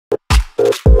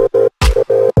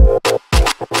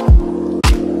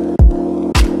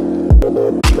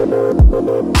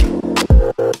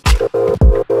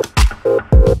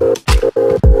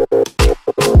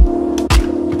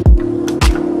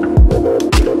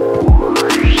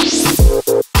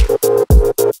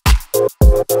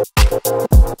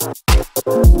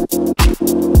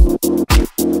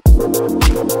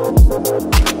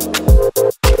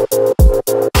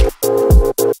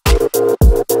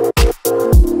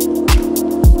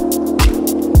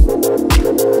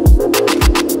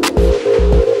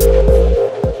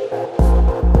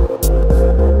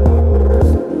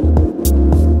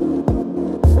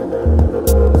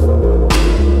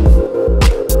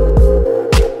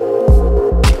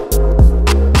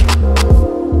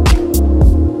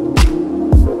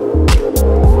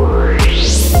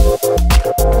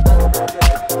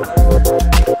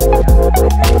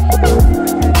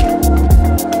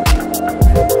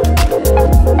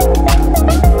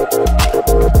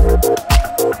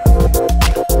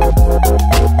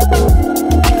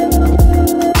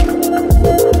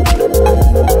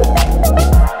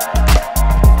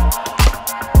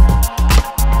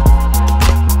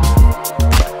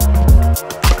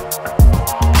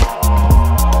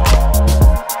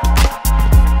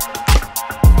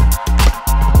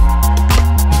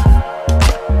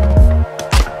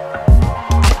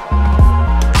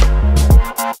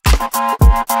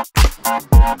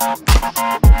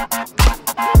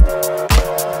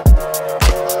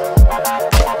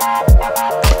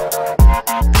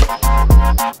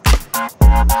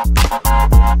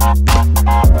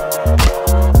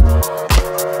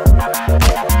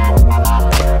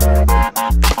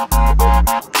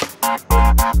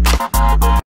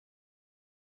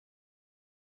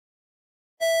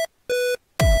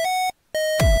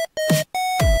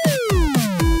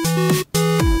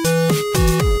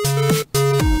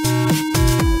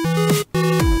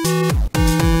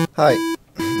Hi,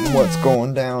 what's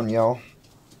going down, y'all?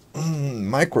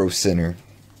 Microcenter.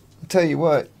 Tell you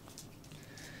what,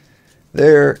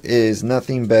 there is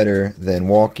nothing better than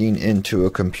walking into a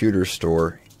computer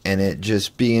store and it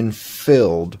just being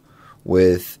filled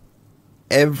with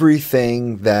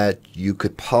everything that you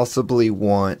could possibly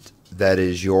want that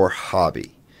is your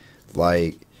hobby.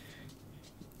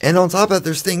 And on top of that,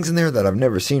 there's things in there that I've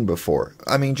never seen before.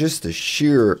 I mean, just the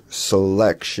sheer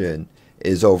selection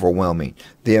is overwhelming.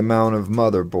 The amount of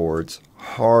motherboards,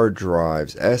 hard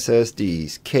drives,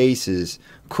 SSDs, cases,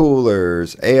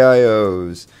 coolers,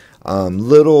 AIOs,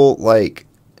 little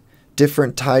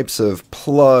different types of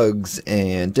plugs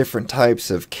and different types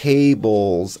of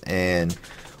cables and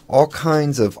all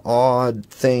kinds of odd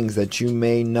things that you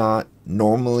may not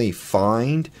normally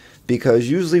find, because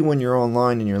usually when you're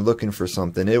online and you're looking for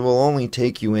something, it will only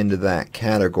take you into that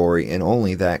category and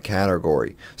only that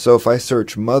category. So if I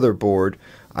search motherboard,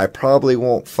 I probably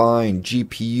won't find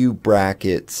GPU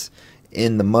brackets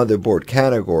in the motherboard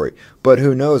category. But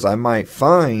who knows, I might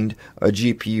find a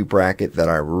GPU bracket that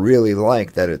I really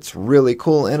like, that it's really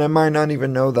cool, and I might not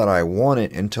even know that I want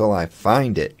it until I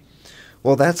find it.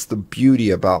 Well, that's the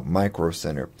beauty about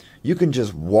microcenter. You can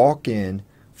just walk in,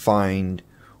 find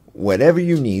whatever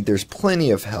you need. There's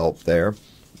plenty of help there.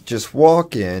 Just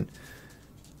walk in,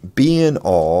 be in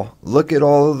awe, look at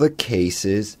all of the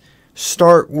cases,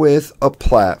 start with a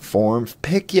platform,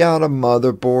 pick you out a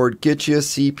motherboard, get you a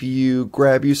CPU,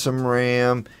 grab you some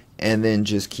RAM, and then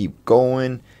just keep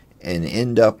going and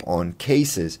end up on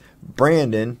cases.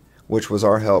 Brandon, which was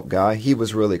our help guy, he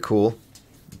was really cool.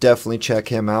 Definitely check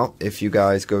him out if you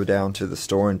guys go down to the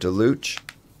store in Duluth.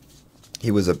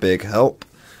 He was a big help.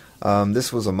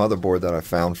 This was a motherboard that I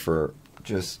found for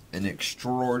just an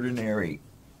extraordinary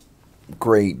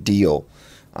great deal.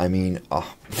 I mean,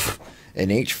 an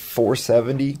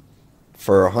H470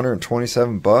 for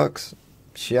 127 bucks.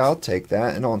 Yeah, I'll take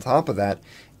that. And on top of that,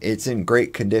 it's in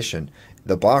great condition.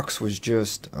 The box was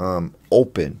just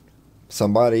open.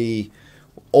 Somebody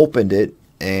opened it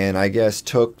and I guess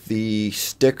took the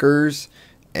stickers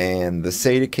and the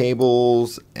SATA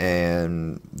cables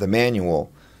and the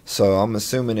manual. So I'm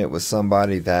assuming it was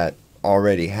somebody that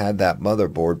already had that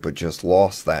motherboard but just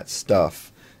lost that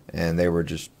stuff and they were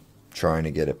just trying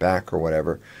to get it back or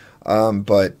whatever.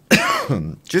 But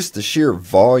just the sheer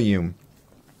volume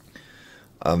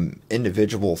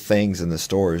individual things in the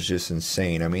store is just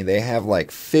insane. I mean, they have like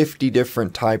 50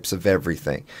 different types of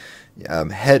everything.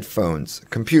 Headphones,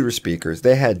 computer speakers.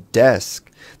 They had desks.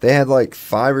 They had like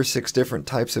 5 or 6 different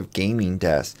types of gaming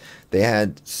desks. They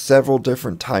had several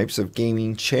different types of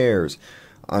gaming chairs.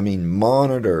 I mean,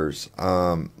 monitors.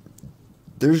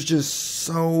 There's just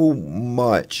so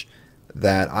much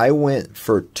that I went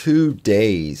for 2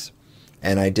 days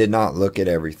and I did not look at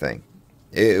everything.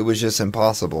 It was just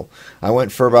impossible. I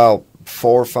went for about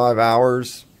 4 or 5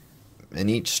 hours in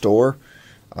each store,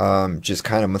 just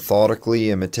kind of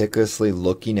methodically and meticulously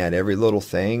looking at every little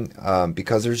thing,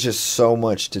 because there's just so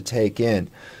much to take in.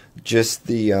 Just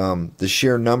the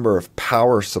sheer number of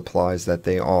power supplies that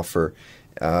they offer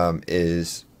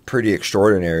is pretty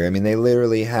extraordinary. I mean, they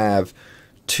literally have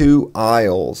 2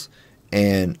 aisles,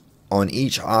 and on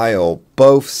each aisle,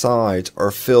 both sides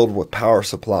are filled with power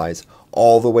supplies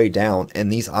all the way down. And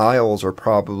these aisles are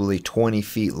probably 20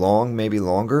 feet long, maybe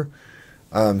longer.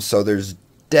 So there's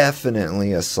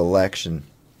definitely a selection.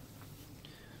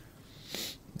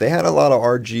 They had a lot of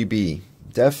RGB.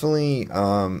 Definitely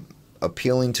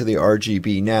appealing to the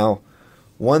RGB. Now,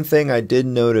 one thing I did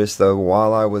notice, though,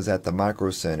 while I was at the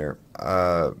microcenter,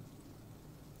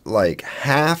 like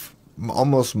half,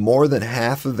 almost more than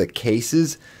half of the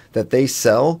cases that they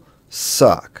sell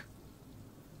suck.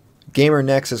 Gamer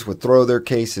Nexus would throw their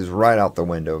cases right out the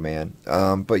window, man.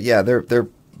 But yeah, their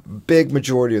big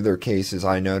majority of their cases,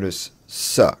 I noticed,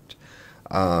 sucked.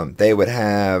 They would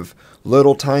have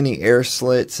little tiny air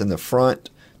slits in the front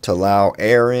to allow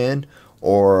air in,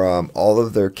 or all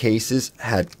of their cases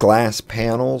had glass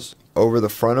panels over the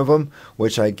front of them,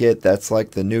 which I get, that's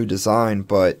like the new design,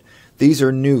 but these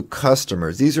are new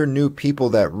customers. These are new people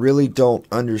that really don't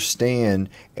understand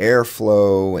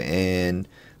airflow and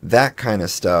that kind of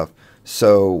stuff.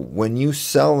 So when you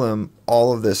sell them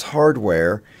all of this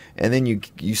hardware and then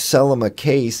you sell them a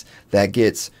case that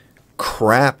gets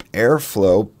crap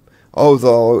airflow,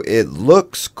 although it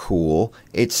looks cool,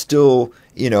 it's still,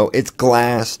 you know, it's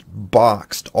glassed,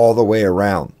 boxed all the way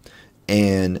around.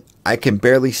 And I can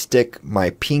barely stick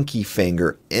my pinky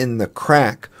finger in the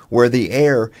crack where the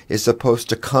air is supposed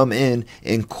to come in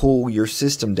and cool your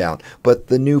system down. But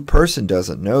the new person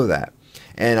doesn't know that.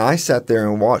 And I sat there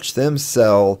and watched them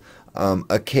sell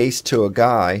a case to a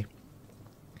guy,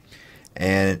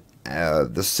 And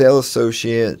the sales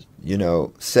associate, you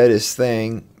know, said his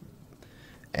thing,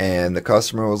 and the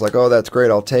customer was like, oh, that's great,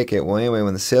 I'll take it. Well, anyway,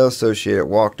 when the sales associate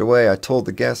walked away, I told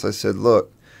the guest, I said,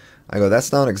 look, I go,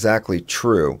 that's not exactly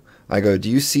true. I go, do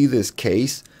you see this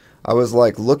case? I was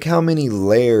like, look how many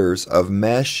layers of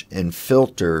mesh and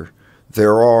filter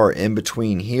there are in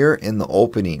between here and the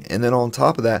opening. And then on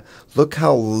top of that, look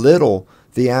how little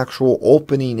the actual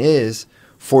opening is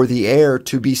for the air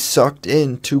to be sucked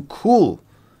in to cool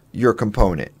your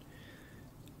component.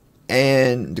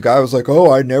 And the guy was like,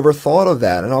 oh, I never thought of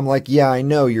that. And I'm like, yeah, I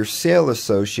know, your sales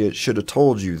associate should have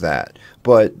told you that.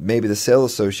 But maybe the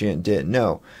sales associate didn't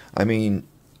know. I mean,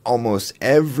 almost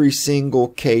every single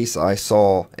case I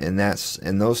saw in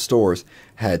those stores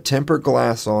had tempered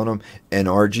glass on them and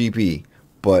RGB.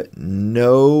 But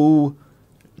none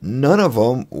of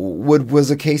them was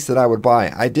a case that I would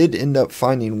buy. I did end up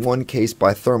finding one case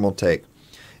by Thermaltake.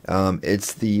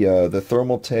 It's the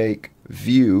Thermaltake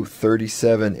View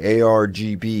 37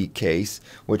 ARGB case,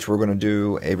 which we're going to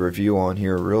do a review on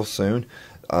here real soon.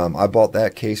 I bought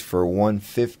that case for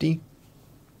 $150,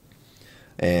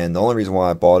 and the only reason why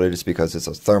I bought it is because it's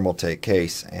a Thermaltake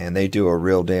case, and they do a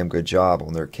real damn good job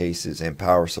on their cases and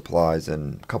power supplies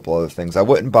and a couple other things. I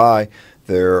wouldn't buy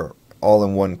their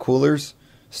all-in-one coolers.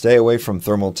 Stay away from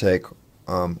Thermaltake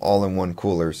all-in-one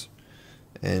coolers,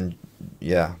 and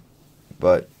yeah,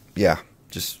 but yeah,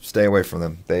 just stay away from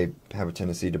them. They have a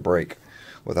tendency to break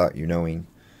without you knowing.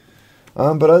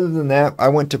 But other than that, I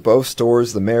went to both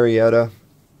stores, the Marietta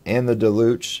and the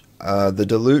Duluth. The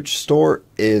Duluth store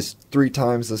is 3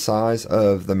 times the size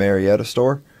of the Marietta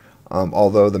store.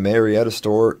 Although the Marietta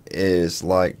store is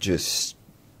like just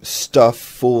stuffed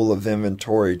full of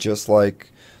inventory, just like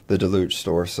the Duluth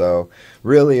store. So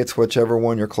really, it's whichever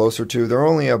one you're closer to. They're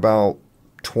only about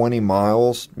 20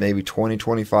 miles, maybe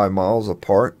 20-25 miles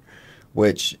apart,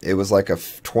 which it was like a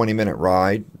 20-minute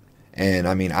ride. And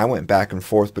I mean, I went back and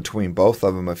forth between both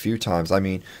of them a few times. I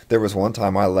mean, there was one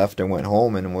time I left and went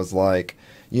home and was like,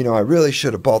 you know, I really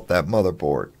should have bought that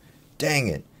motherboard. Dang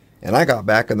it. And I got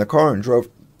back in the car and drove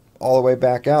all the way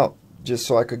back out just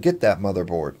so I could get that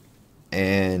motherboard.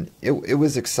 And it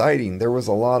was exciting. There was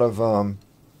a lot of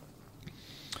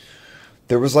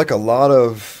there was like a lot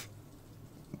of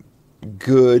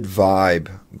good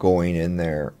vibe going in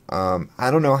there.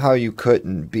 I don't know how you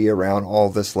couldn't be around all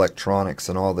this electronics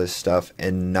and all this stuff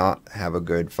and not have a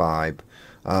good vibe.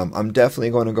 I'm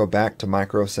definitely going to go back to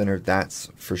microcenter, that's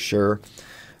for sure.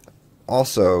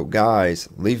 Also, guys,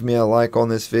 leave me a like on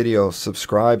this video.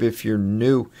 Subscribe if you're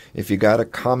new. If you got a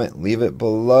comment, leave it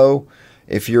below.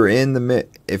 If you're in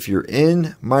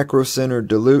microcenter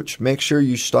Duluth, make sure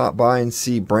you stop by and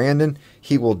see Brandon.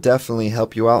 He will definitely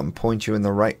help you out and point you in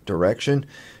the right direction.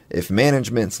 If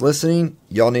management's listening,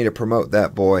 y'all need to promote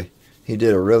that boy. He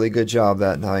did a really good job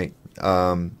that night.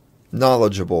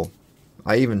 Knowledgeable.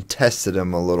 I even tested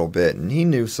him a little bit, and he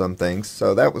knew some things,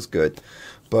 so that was good.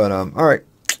 But alright,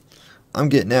 I'm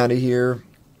getting out of here.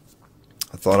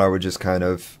 I thought I would just kind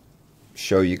of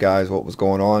show you guys what was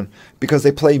going on, because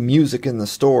they play music in the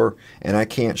store, and I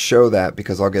can't show that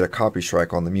because I'll get a copy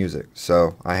strike on the music.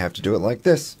 So I have to do it like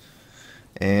this.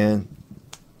 And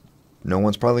no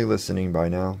one's probably listening by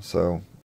now, so